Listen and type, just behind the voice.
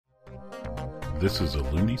This is a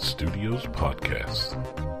Looney Studios podcast.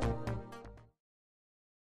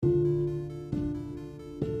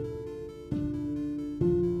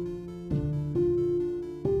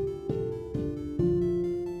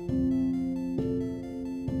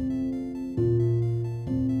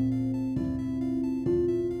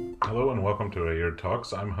 Hello and welcome to Ayard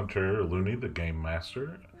Talks. I'm Hunter Looney, the Game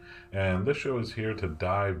Master, and this show is here to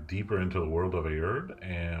dive deeper into the world of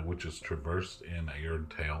Ayard, which is traversed in Ayard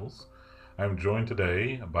Tales. I'm joined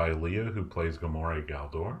today by Leah, who plays Gamora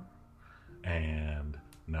Galdor, and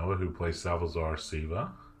Noah, who plays Salvazar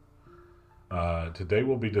Siva. Today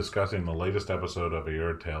we'll be discussing the latest episode of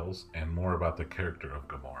Ayard Tales and more about the character of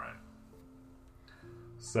Gamora.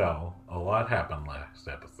 So, a lot happened last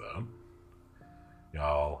episode.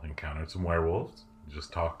 Y'all encountered some werewolves,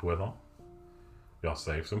 just talked with them. Y'all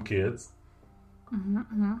saved some kids.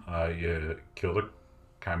 You killed a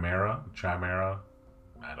chimera,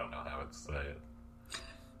 I don't know how to say it.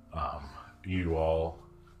 You all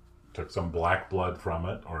took some black blood from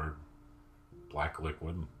it, or black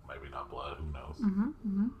liquid, maybe not blood, who knows.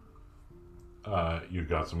 You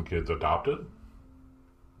got some kids adopted.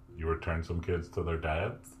 You returned some kids to their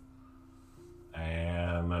dads.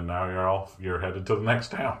 And then now you're headed to the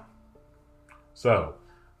next town. So,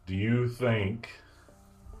 do you think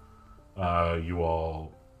are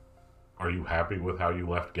you happy with how you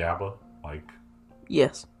left Gaba?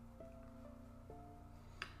 Yes.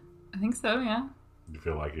 I think so, yeah. You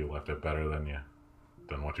feel like you left it better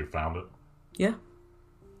than what you found it? Yeah.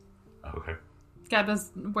 Okay.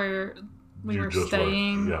 Gaba's where we were just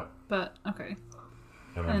staying. yeah. But, okay.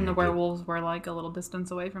 And And the werewolves were a little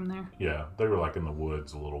distance away from there. Yeah, they were in the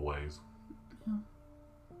woods a little ways. Yeah.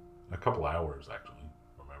 A couple hours, actually,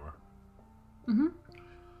 remember?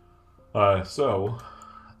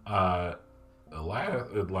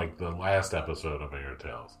 The last episode of Ayard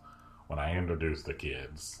Tales, when I introduced the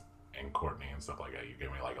kids and Courtney and stuff like that, you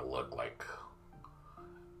gave me a look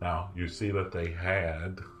now you see that they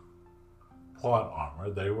had plot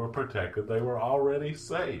armor, they were protected, they were already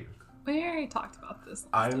saved. We already talked about this.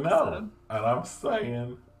 I last know, episode. and I'm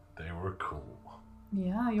saying they were cool.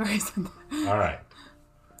 Yeah, you already said that.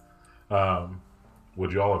 Alright.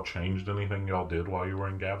 Would y'all have changed anything y'all did while you were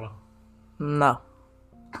in Gaba? No.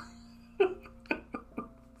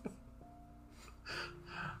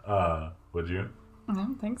 Would you? I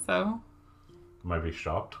don't think so. Maybe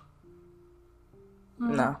shopped?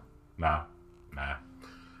 No. Nah. I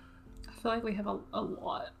feel like we have a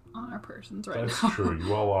lot on our persons right That's now. true.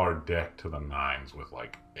 You all are decked to the nines with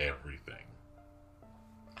everything.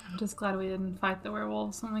 I'm just glad we didn't fight the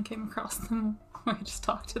werewolves when we came across them. We just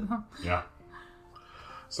talked to them. Yeah.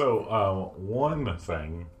 So, one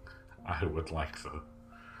thing I would like to...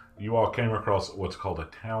 You all came across what's called a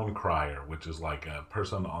town crier, which is a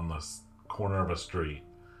person on the corner of a street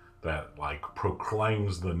that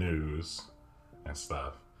proclaims the news and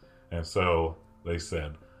stuff. And so they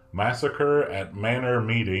said, "Massacre at manor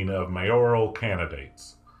meeting of mayoral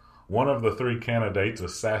candidates. One of the 3 candidates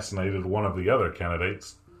assassinated one of the other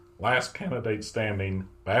candidates. Last candidate standing,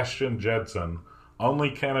 Bastian Jedson,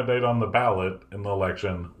 only candidate on the ballot in the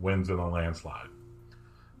election, wins in a landslide."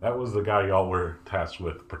 That was the guy y'all were tasked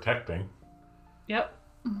with protecting. Yep.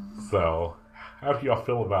 So, how do y'all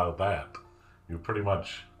feel about that? You pretty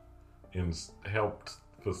much helped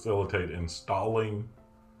facilitate installing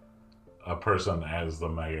a person as the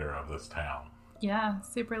mayor of this town. Yeah,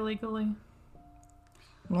 super legally.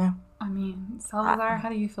 Yeah. I mean, Salazar, how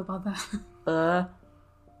do you feel about that?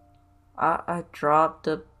 I dropped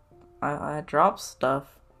I dropped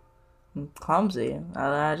stuff. I'm clumsy.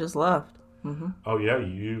 I just left. Oh yeah,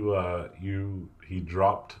 he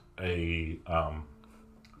dropped a I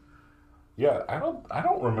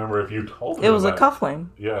don't remember if you told me. It was a cuffling.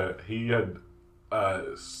 Yeah, he had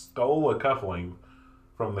stole a cuffling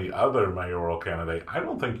from the other mayoral candidate. I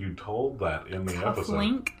don't think you told that in the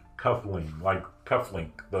episode. Cuffling, like cufflink,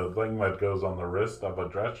 the thing that goes on the wrist of a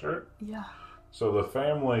dress shirt. Yeah. So the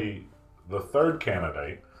family, the third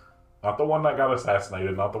candidate, not the one that got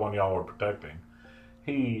assassinated, not the one y'all were protecting,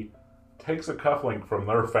 he takes a cufflink from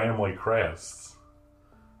their family crests,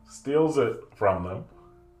 steals it from them,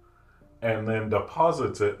 and then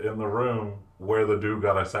deposits it in the room where the dude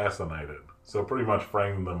got assassinated. So pretty much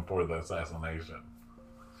framed them for the assassination.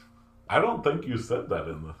 I don't think you said that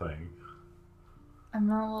in the thing. I'm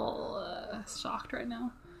a little shocked right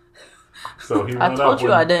now. So he I told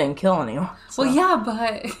you I didn't kill anyone. So. Well, yeah,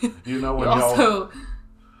 but you know when you also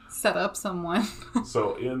set up someone.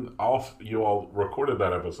 So you all recorded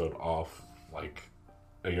that episode off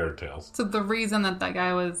Ayard Tales. So the reason that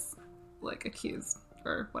guy was accused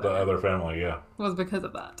or whatever. The other family, yeah. Was because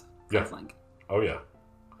of that. Yeah. Link. Oh, yeah.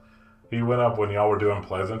 He went up when y'all were doing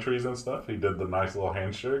pleasantries and stuff. He did the nice little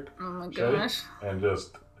handshake. Oh my shake, gosh. And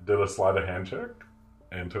just did a sleight of handshake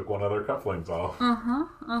and took one of their cufflinks off.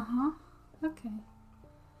 Okay.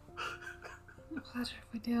 What are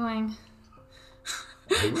we doing?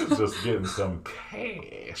 He was just getting some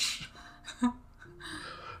cash.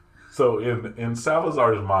 So in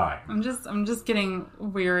Salazar's mind, I'm just getting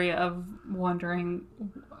weary of wondering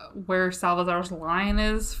where Salazar's line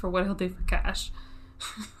is for what he'll do for cash.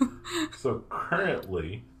 so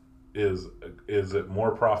currently, is it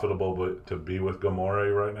more profitable to be with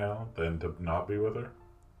Gamore right now than to not be with her?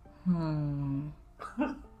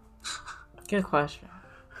 Good question.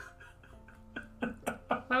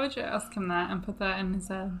 Why would you ask him that and put that in his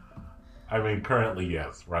head? I mean, currently,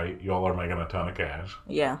 yes, right? Y'all are making a ton of cash.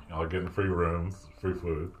 Yeah. Y'all are getting free rooms, free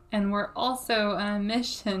food. And we're also on a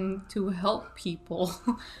mission to help people.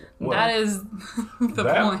 Well, that is the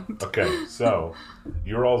point. Okay, so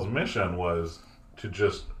your all's mission was to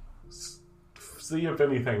just see if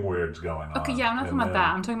anything weird's going on. Okay, yeah, I'm not talking about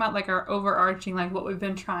that. I'm talking about like our overarching, like what we've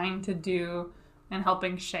been trying to do and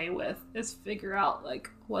helping Shay with is figure out like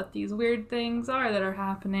what these weird things are that are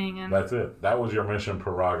happening. And that's it. That was your mission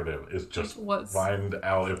prerogative. Is just what's... find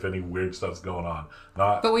out if any weird stuff's going on.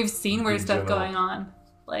 Not. But we've seen weird stuff going on.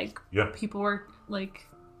 Like people were like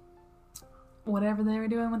whatever they were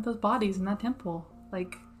doing with those bodies in that temple.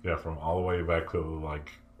 Like from all the way back to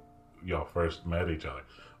like y'all first met each other.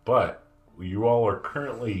 But you all are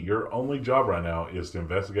currently, your only job right now is to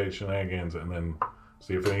investigate shenanigans and then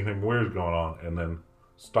see if anything weird is going on, and then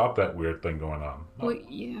stop that weird thing going on. Well,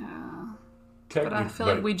 yeah. But I feel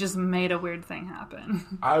like we just made a weird thing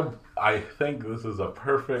happen. I think this is a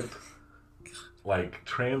perfect like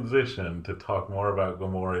transition to talk more about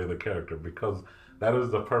Gamora the character, because that is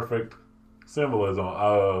the perfect symbolism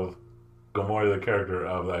of Gamora the character,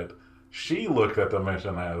 of that she looked at the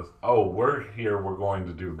mission as, oh, we're here, we're going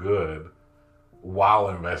to do good while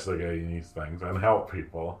investigating these things and help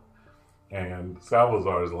people. And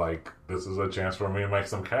Salazar is like, this is a chance for me to make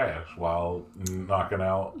some cash while knocking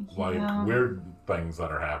out like weird things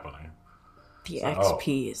that are happening. The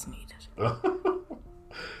XP is needed.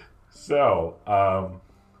 So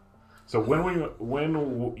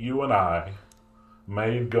when you and I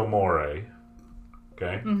made Gamora,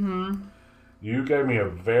 okay, you gave me a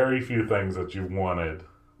very few things that you wanted,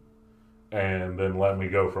 and then let me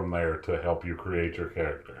go from there to help you create your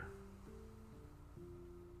character.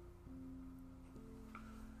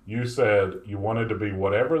 You said you wanted to be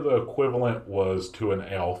whatever the equivalent was to an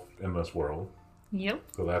elf in this world. Yep.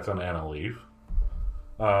 So that's an Analeaf.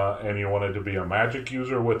 And you wanted to be a magic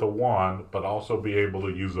user with a wand, but also be able to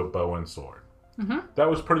use a bow and sword. That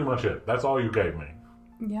was pretty much it. That's all you gave me.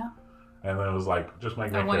 Yeah. And then it was like, just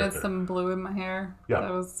make me a I wanted character. some blue in my hair. Yeah.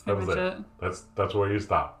 That was pretty much it. That's where you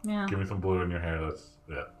stop. Yeah. Give me some blue in your hair. That's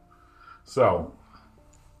it. So,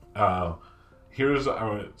 here's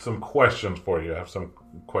some questions for you. I have some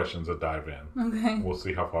questions to dive in. Okay. We'll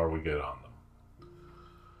see how far we get on them.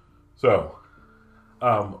 So,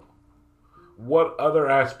 what other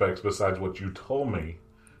aspects besides what you told me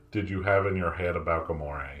did you have in your head about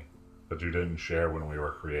Gamora that you didn't share when we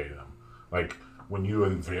were creating them? Like, when you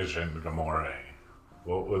envisioned Gamora,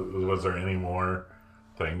 was there any more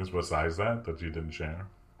things besides that you didn't share?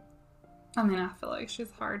 I mean, I feel like she's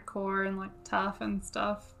hardcore and like tough and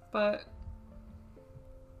stuff, but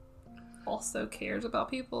also cares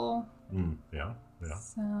about people. Yeah.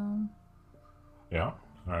 So. Yeah.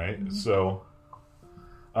 All right. So,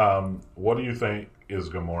 what do you think is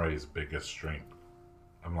Gamora's biggest strength?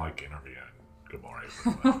 I'm like interviewing Gamora.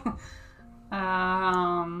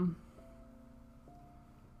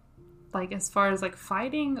 Like as far as like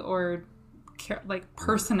fighting or like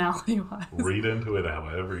personality wise. Read into it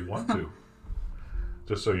however you want to.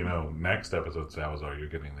 Just so you know, next episode, Salazar, you're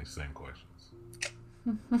getting these same questions.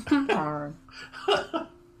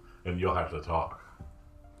 And you'll have to talk.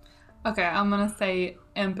 Okay, I'm gonna say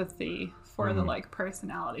empathy for the like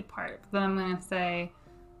personality part. But then I'm gonna say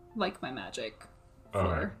like my magic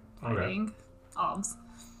for fighting obs.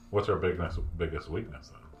 What's our biggest weakness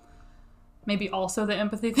then? Maybe also the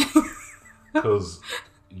empathy thing. Because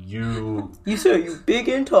you said you're big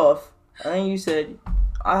and tough, and you said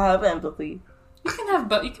I have empathy. You can have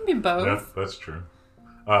both. You can be both. Yeah, that's true.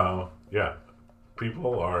 Yeah,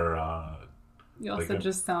 people are. You also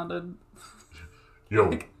just sounded. Yo,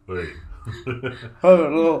 hey. Oh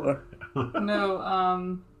Lord.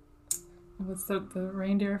 No, what's the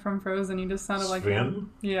reindeer from Frozen? You just sounded like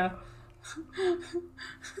him. Yeah.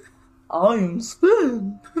 I'm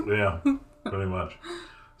Sven. Yeah, pretty much.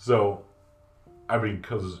 So, I mean,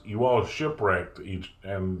 because you all shipwrecked each,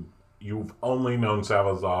 and you've only known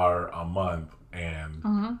Salazar a month,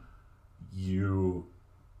 and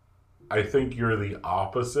I think you're the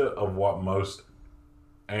opposite of what most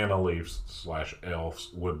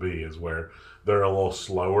Annaleafs/elves would be, is where they're a little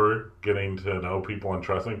slower getting to know people and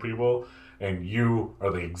trusting people, and you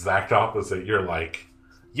are the exact opposite. You're like,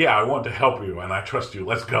 yeah, I want to help you, and I trust you.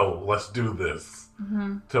 Let's go. Let's do this.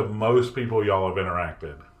 To most people y'all have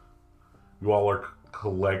interacted, you all are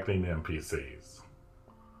collecting NPCs.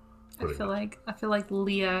 I feel like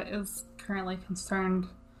Leah is currently concerned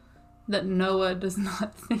that Noah does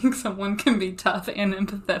not think someone can be tough and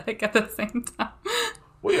empathetic at the same time.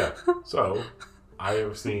 Well, yeah. So, I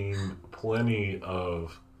have seen plenty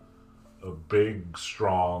of big,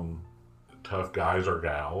 strong, tough guys or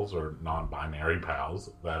gals or non-binary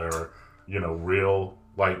pals that are, real,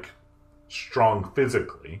 strong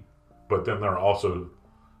physically, but then they're also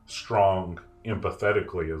strong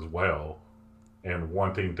empathetically as well and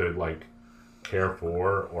wanting to, care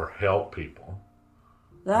for or help people.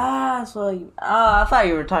 That's what I thought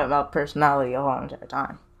you were talking about personality a whole entire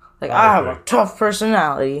time. I have a tough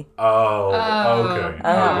personality. Oh, okay. And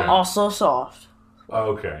I'm also soft.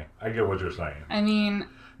 Okay, I get what you're saying. I mean,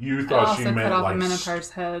 you thought she meant cut off a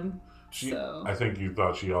Minotaur's head. I think you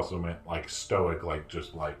thought she also meant stoic,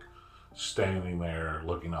 just standing there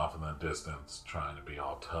looking off in the distance, trying to be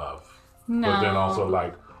all tough. No. But then also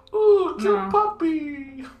ooh, cute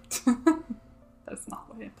puppy. That's not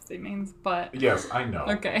what empathy means, but yes, I know.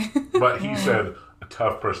 Okay. But he said a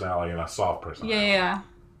tough personality and a soft personality. Yeah.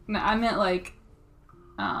 No, I meant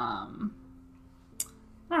I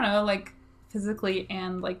don't know, physically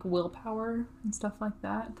and willpower and stuff like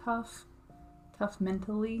that. Tough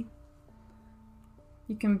mentally.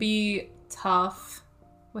 You can be tough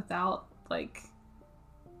without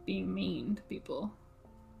being mean to people.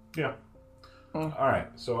 Yeah. Alright,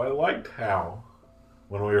 so I liked how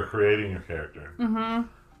when we were creating your character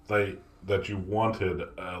that you wanted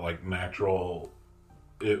natural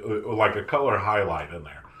a color highlight in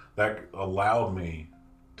there that allowed me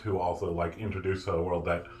to also introduce to the world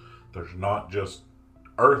that there's not just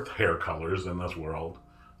earth hair colors in this world.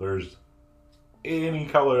 There's any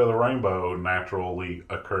color of the rainbow naturally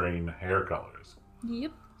occurring hair colors.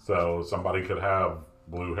 Yep. So somebody could have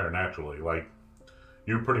blue hair naturally.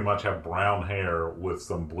 You pretty much have brown hair with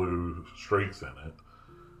some blue streaks in it.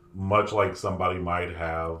 Much like somebody might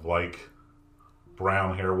have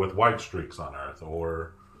brown hair with white streaks on earth,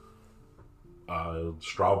 or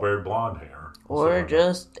strawberry blonde hair. Or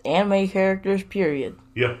just anime characters, period.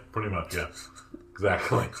 Yeah, pretty much, yeah.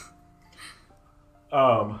 Exactly.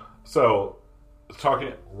 So,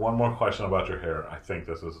 talking one more question about your hair. I think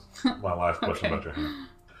this is my last question about your hair.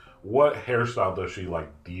 What hairstyle does she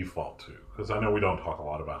default to? Because I know we don't talk a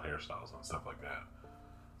lot about hairstyles and stuff like that.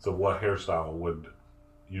 So what hairstyle would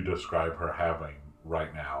you describe her having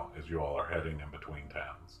right now as you all are heading in between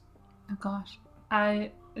towns? Oh gosh.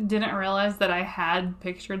 I didn't realize that I had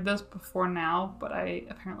pictured this before now, but I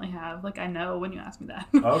apparently have. I know when you asked me that.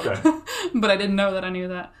 Okay. But I didn't know that I knew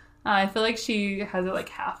that. I feel like she has it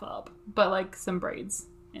half up, but some braids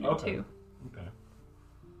in it too. Okay.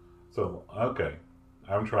 So, okay.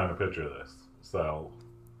 I'm trying to picture this. So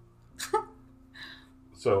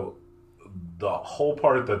the whole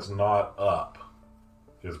part that's not up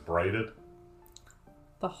is braided?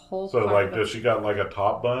 The whole part? So, part does she got a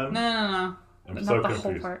top bun? No. I'm not so the confused.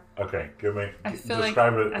 whole part. Okay,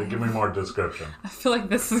 describe it. Give me more description. I feel like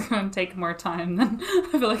this is going to take more time than I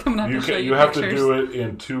feel like I'm going to have to show you You have pictures. to do it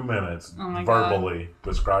in 2 minutes. Oh my verbally.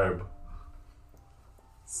 God. Describe.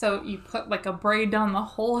 So you put a braid down the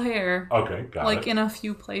whole hair. Okay, got it. In a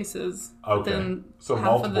few places. Okay. So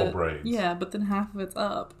multiple braids. Yeah, but then half of it's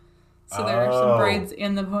up. So there are some braids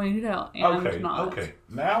in the ponytail and not. Okay.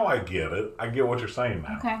 Now I get it. I get what you're saying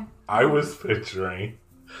now. Okay. I was picturing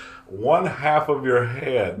one half of your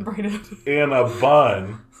head braided in a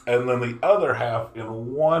bun, and then the other half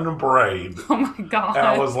in one braid. Oh my God. And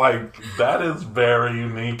I was like, that is very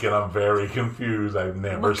unique, and I'm very confused. I've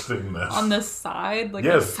never seen this. On the side?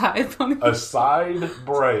 Yes. A side ponytail? A side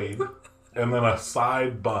braid, and then a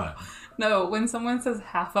side bun. No, when someone says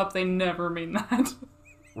half up, they never mean that.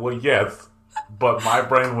 Well, yes, but my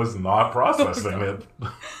brain was not processing it.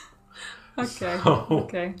 Okay.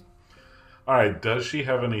 Okay. All right. Does she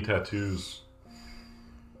have any tattoos?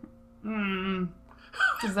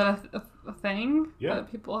 Is that a thing that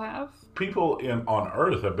people have? People on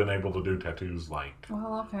Earth have been able to do tattoos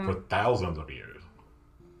for thousands of years.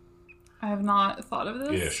 I have not thought of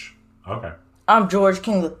this. Ish. Okay. I'm George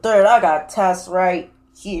King III. I got tats right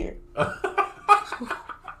here.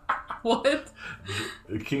 What?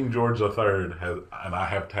 King George III has, and I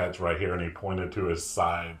have tats right here, and he pointed to his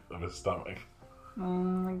side of his stomach. Oh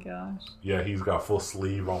my gosh. Yeah, he's got full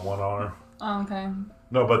sleeve on one arm. Oh, okay.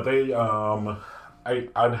 No, but they,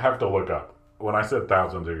 I'd have to look up. When I said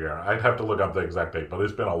thousands a year, I'd have to look up the exact date, but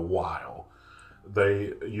it's been a while.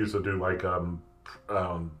 They used to do like,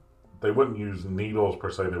 they wouldn't use needles per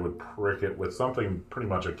se, they would prick it with something pretty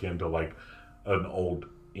much akin to like an old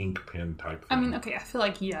ink pen type thing. I mean, okay, I feel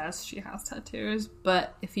like, yes, she has tattoos,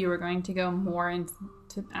 but if you were going to go more into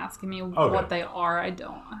asking me what they are, I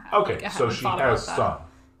don't have. Okay, so she has some.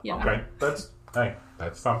 Yeah. Okay, that's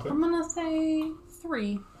something. I'm gonna say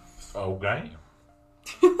 3. Okay.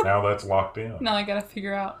 Now that's locked in. Now I gotta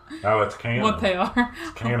figure out Now that's canon. what they are.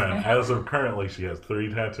 It's canon. Okay. As of currently, she has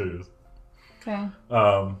 3 tattoos. Okay.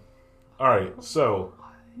 All right, so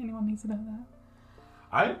Anyone needs to know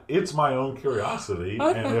that. it's my own curiosity,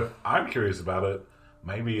 Okay. and if I'm curious about it,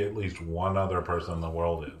 maybe at least one other person in the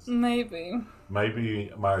world is. Maybe.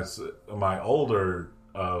 Maybe my older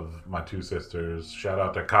of my 2 sisters, shout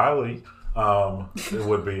out to Kylie,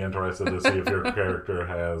 would be interested to see if your character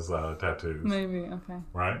has tattoos. Maybe. Okay.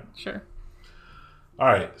 Right? Sure. All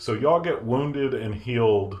right, so y'all get wounded and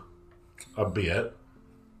healed a bit.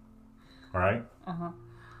 All right? Uh-huh.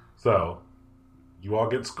 So, you all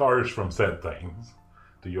get scars from said things.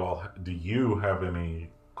 Do you have any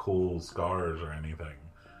cool scars or anything?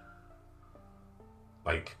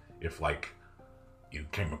 Like, if you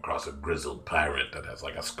came across a grizzled pirate that has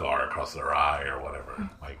like a scar across their eye or whatever.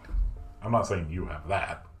 Like, I'm not saying you have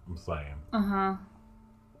that. I'm saying. Uh-huh.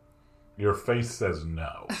 Your face says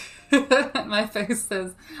no. My face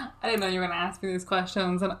says, I didn't know you were going to ask me these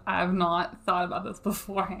questions, and I have not thought about this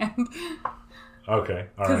beforehand. Okay,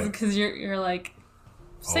 all right. Because you're like,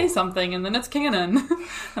 say something, and then it's canon,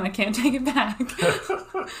 and I can't take it back.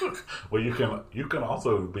 Well, you can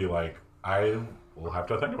also be like, I will have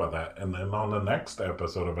to think about that, and then on the next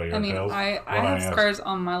episode of AR Tales, I have scars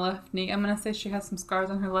on my left knee. I'm gonna say she has some scars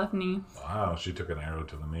on her left knee. Wow, she took an arrow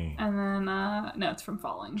to the knee, And then no, it's from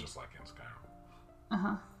falling. just like in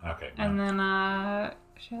Skyrim. Okay. And then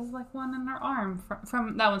she has like one in her arm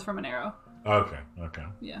from that one's from an arrow. Okay.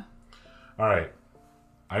 Yeah. All right.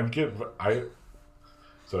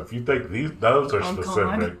 So if you think those are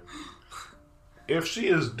specific, God. if she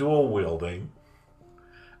is dual wielding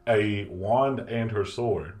a wand and her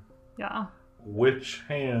sword, Yeah. which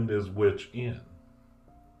hand is which in?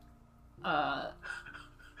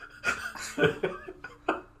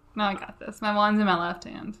 No, I got this. My wand's in my left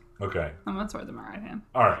hand. Okay. I'm gonna sword in my right hand.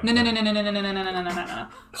 All right. No.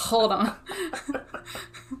 Hold on.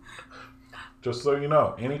 Just so you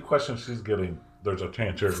know, any question she's getting, there's a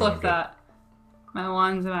chance you're going Flip to get. that. My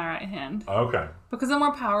wand's in my right hand. Okay. Because I'm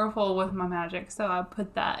more powerful with my magic, so I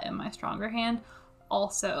put that in my stronger hand.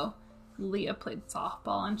 Also, Leah played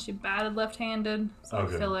softball and she batted left-handed, so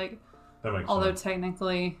Okay. I feel like, That makes although sense.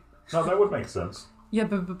 technically, No, that would make sense. yeah,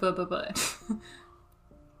 but.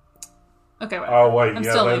 Okay, whatever. Oh, wait. I'm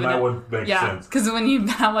Yeah, still then leaving that it. would make Yeah, sense. because when you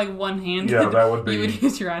have like one hand, Yeah, that would be- you would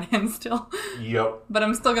use your right hand still. Yep. But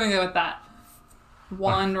I'm still gonna go with that.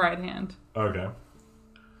 One right hand. Okay.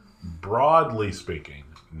 Broadly speaking,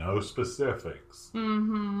 no specifics.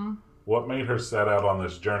 Mm-hmm. What made her set out on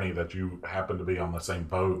this journey that you happen to be on the same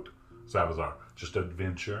boat, Salazar? Just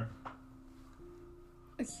adventure?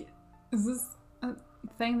 Is this a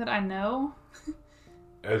thing that I know?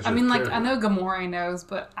 As I your mean, like, character- I know Gamora knows,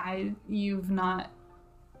 but you've not.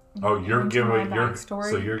 Oh, you're into my giving backstory.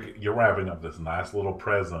 so you're wrapping up this nice little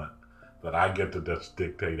present that I get to just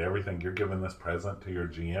dictate everything. You're giving this present to your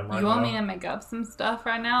GM right You want now? me to make up some stuff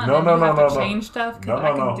right now? And No, then no, you no, have no, to no. change stuff? Because No, I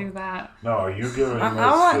no, can no. do that. No, are you giving this?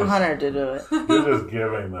 I want just- Hunter to do it. You're just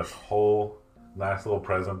giving this whole nice little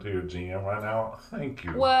present to your GM right now. Thank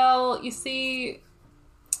you. Well, you see,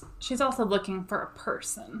 she's also looking for a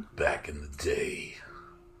person. Back in the day,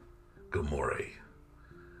 Gamora,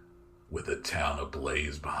 with a town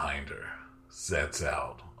ablaze behind her, sets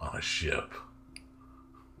out on a ship.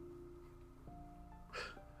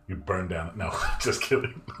 You burn down. No, just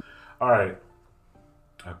kidding. All right.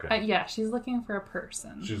 Okay. Yeah, she's looking for a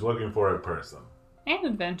person. She's looking for a person. And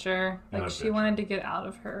adventure. And Like, she adventure. wanted to get out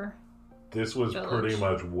of her. This was Village. pretty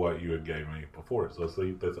much what you had gave me before. So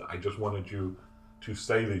see, I just wanted you to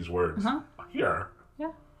say these words Uh-huh. here.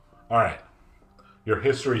 Yeah. All right. Your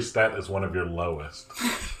history stat is one of your lowest.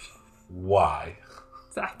 Why?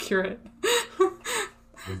 It's accurate.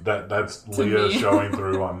 That's To Leah me. showing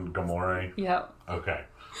through on Gamora. Yep. Okay.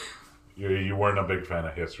 You weren't a big fan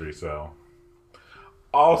of history, so.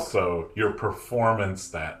 Also, your performance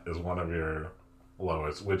stat is one of your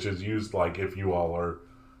lowest, which is used like if you all are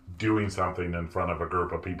doing something in front of a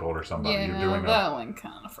group of people or somebody. Yeah, You're doing that one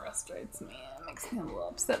kind of frustrates me. It makes me a little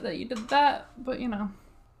upset that you did that, but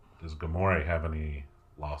Does Gamora have any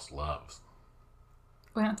lost loves?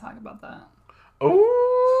 we don't talk about that. Oh!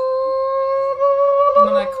 I'm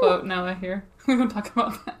gonna quote Noah here. We don't talk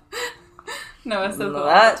about that. Noah says that all the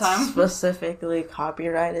That's time. specifically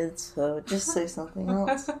copyrighted, so just say something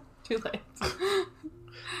else. Too late.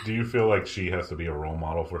 Do you feel like she has to be a role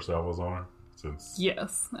model for Salazar? Since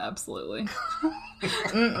Yes, absolutely.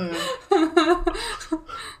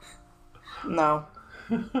 No.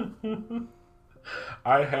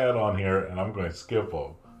 I had on here, and I'm going to skip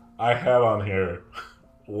them. I had on here,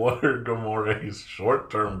 what are Gamora's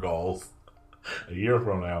short-term goals a year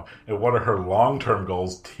from now, and what are her long-term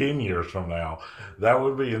goals 10 years from now? That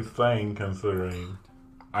would be insane, considering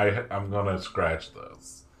I'm going to scratch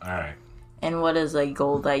those. All right. And what is a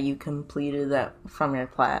goal that you completed that from your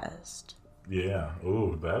past? Yeah.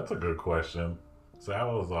 Ooh, that's a good question.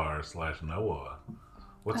 Salazar / Noah.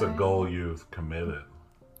 What's a goal you've committed?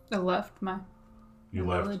 I left my You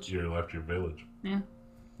village. left your village. Yeah.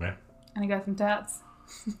 Yeah. And I got some tats.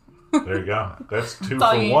 There you go. That's two That's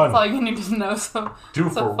all for you, one. That's all you need to know. So Two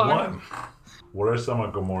so for far. one. What are some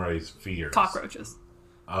of Gamora's fears? Cockroaches.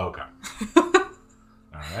 Okay. All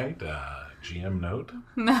right. GM note.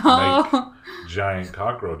 No. Make giant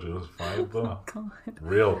cockroaches fight the God.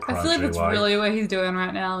 real crunchy. I feel like that's really what he's doing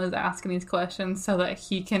right now is asking these questions so that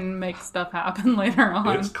he can make stuff happen later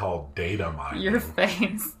on. It's called data mining. Your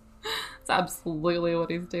face. It's absolutely what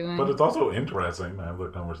he's doing. But it's also interesting to have the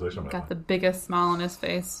conversation about Got it. the biggest smile on his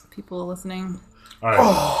face. People listening. All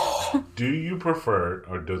right. Do you prefer,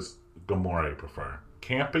 or does Gamora prefer,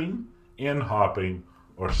 camping, in-hopping,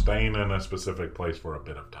 or staying in a specific place for a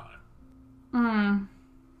bit of time?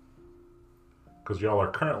 Because y'all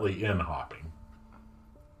are currently in-hopping.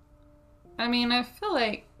 I mean, I feel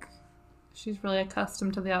like she's really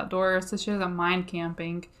accustomed to the outdoors, so she doesn't mind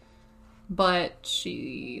camping. But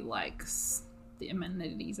she likes the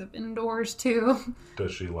amenities of indoors, too.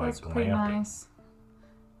 Does she like That's pretty glamping? nice.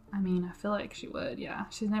 I mean, I feel like she would, yeah.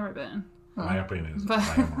 She's never been. Glamping is But-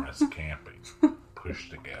 glamorous camping.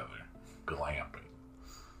 Pushed together. Glamping.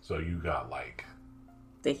 So you got like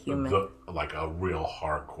The human. like a real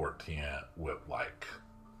hardcore tent with like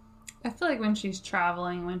I feel like when she's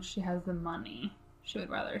traveling, when she has the money, she would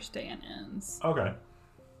rather stay in inns. okay.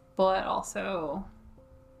 But also,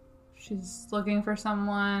 she's looking for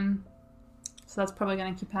someone, so that's probably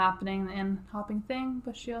going to keep happening, the inn hopping thing.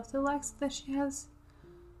 But she also likes that she has,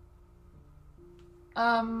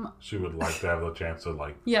 She would like to have the chance to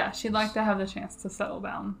like yeah, she'd like to have the chance to settle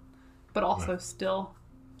down, but also still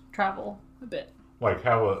travel a bit. like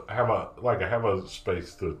have a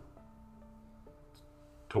space to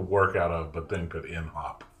work out of, but then could in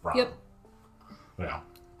hop from. Yep. Yeah.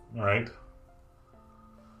 All right.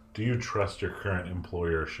 Do you trust your current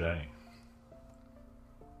employer, Shay?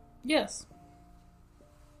 Yes.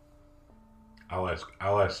 I'll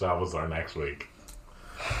ask Salazar next week,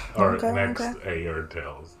 or Okay, next okay. Ayer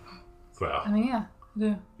Tales. So I mean, yeah, I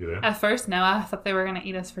do. you know, At first, no, I thought they were going to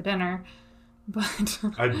eat us for dinner, but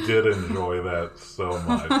I did enjoy that so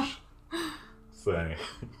much. Saying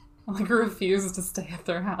I refused to stay at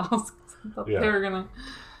their house. I thought Yeah. they were going to.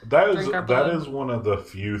 that Drink our that blood. is one of the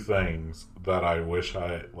few things that I wish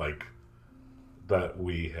I like that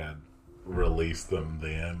we had released them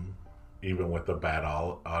then, even with the bad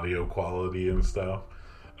audio quality and stuff.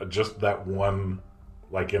 Just that one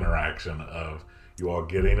like interaction of you all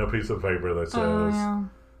getting a piece of paper that says yeah.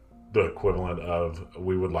 the equivalent of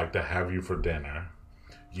 "we would like to have you for dinner."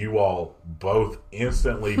 You all both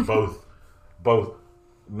instantly both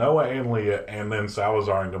Noah and Leah, and then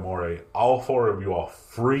Salazar and Gamora, all four of you all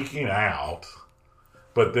freaking out,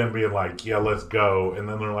 but then being like, "Yeah, let's go." And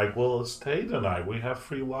then they're like, "Well, let's stay tonight. We have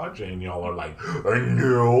free lodging." And y'all are like,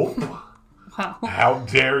 "No, Wow. how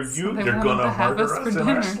dare you? they They're wanted gonna to have murder us us for in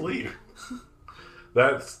our dinner." sleep."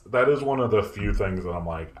 That is one of the few things that I'm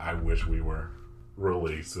like, I wish we were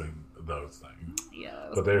releasing those things. Yeah, that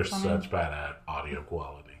was But they're funny. such bad at audio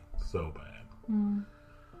quality. So bad. Mm.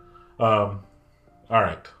 All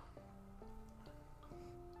right.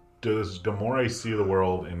 Does Gamora see the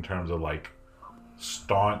world in terms of like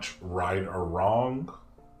staunch right or wrong?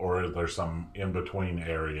 Or is there some in between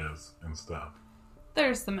areas and stuff?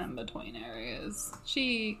 There's some in between areas.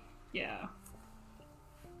 Yeah.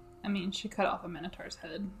 I mean, she cut off a Minotaur's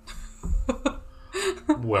head.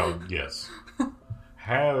 Well, yes.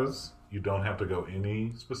 You don't have to go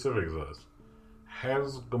any specifics of this.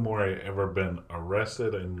 Has Gamora ever been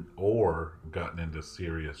arrested or gotten into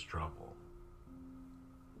serious trouble?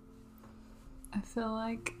 I feel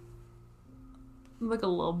like Like a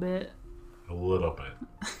little bit. A little bit.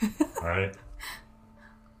 All right.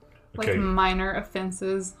 Like minor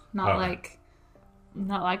offenses, not Okay.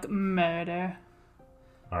 like murder.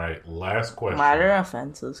 All right. Last question. Minor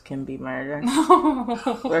offenses can be murder.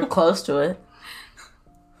 We're close to it.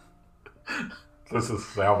 This is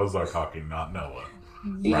Salvazar talking, not Noah.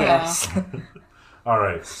 Yes. All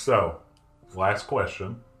right. So, last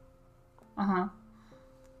question. Uh-huh.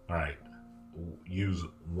 All right. Use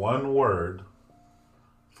one word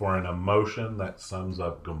for an emotion that sums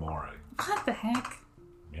up Gamora. What the heck?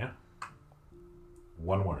 Yeah.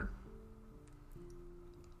 One word.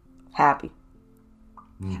 Happy.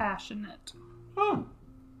 Passionate. Oh.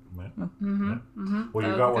 Yeah. Mm-hmm. Yeah. Mm-hmm. Well,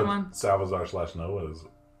 you That got was a what good one. Salvazar / Noah's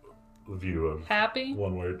view of Happy?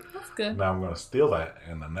 one word. That's good. Now I'm going to steal that,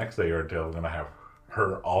 and the next day or two, I'm going to have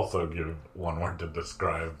her also give one word to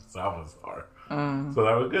describe Salvazar. So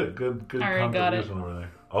that was good. Good I already got it. contribution over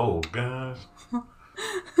there. Oh, gosh.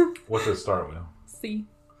 What's it start with? C.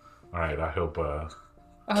 All right, I hope I hope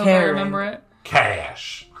I Caring. remember it.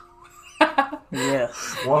 cash.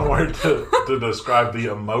 Yes. One word to describe the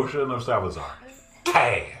emotion of Salvazar.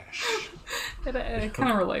 Cash. It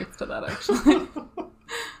kind of relates to that, actually.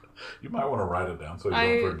 You might want to write it down so you I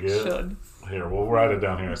don't forget. should. Here, we'll write it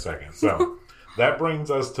down here in a second. So, that brings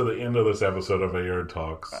us to the end of this episode of Air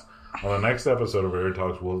Talks. On the next episode of Air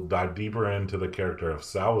Talks, we'll dive deeper into the character of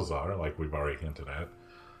Salvazar, like we've already hinted at.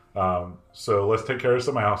 So, let's take care of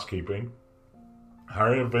some housekeeping.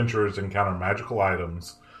 Our adventurers encounter magical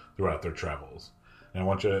items throughout their travels. And I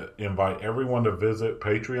want to invite everyone to visit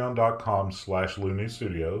patreon.com/Looney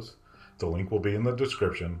Studios. The link will be in the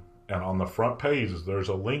description. And on the front page, there's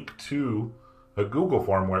a link to a Google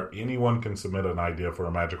form where anyone can submit an idea for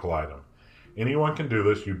a magical item. Anyone can do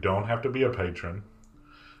this. You don't have to be a patron.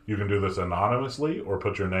 You can do this anonymously or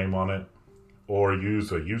put your name on it or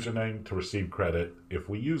use a username to receive credit if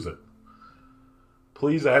we use it.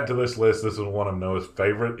 Please add to this list. This is one of Noah's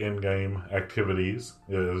favorite in-game activities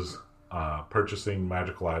is purchasing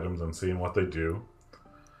magical items and seeing what they do.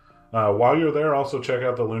 While you're there, also check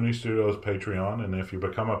out the Looney Studios Patreon, and if you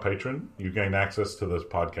become a patron, you gain access to this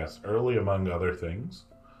podcast early, among other things.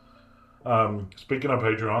 Speaking of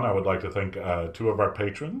Patreon, I would like to thank two of our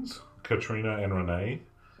patrons, Katrina and Renee.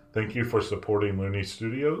 Thank you for supporting Looney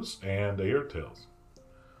Studios and Airtales.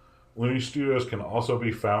 Looney Studios can also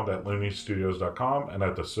be found at looneystudios.com and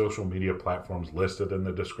at the social media platforms listed in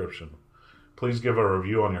the description. Please give a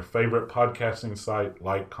review on your favorite podcasting site,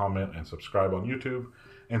 like, comment, and subscribe on YouTube,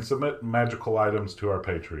 and submit magical items to our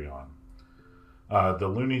Patreon. The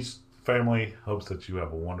Looney family hopes that you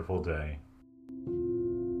have a wonderful day.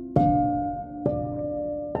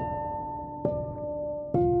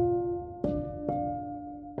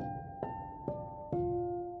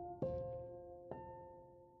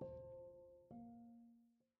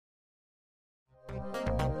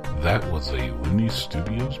 That was a Looney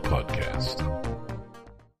Studios podcast.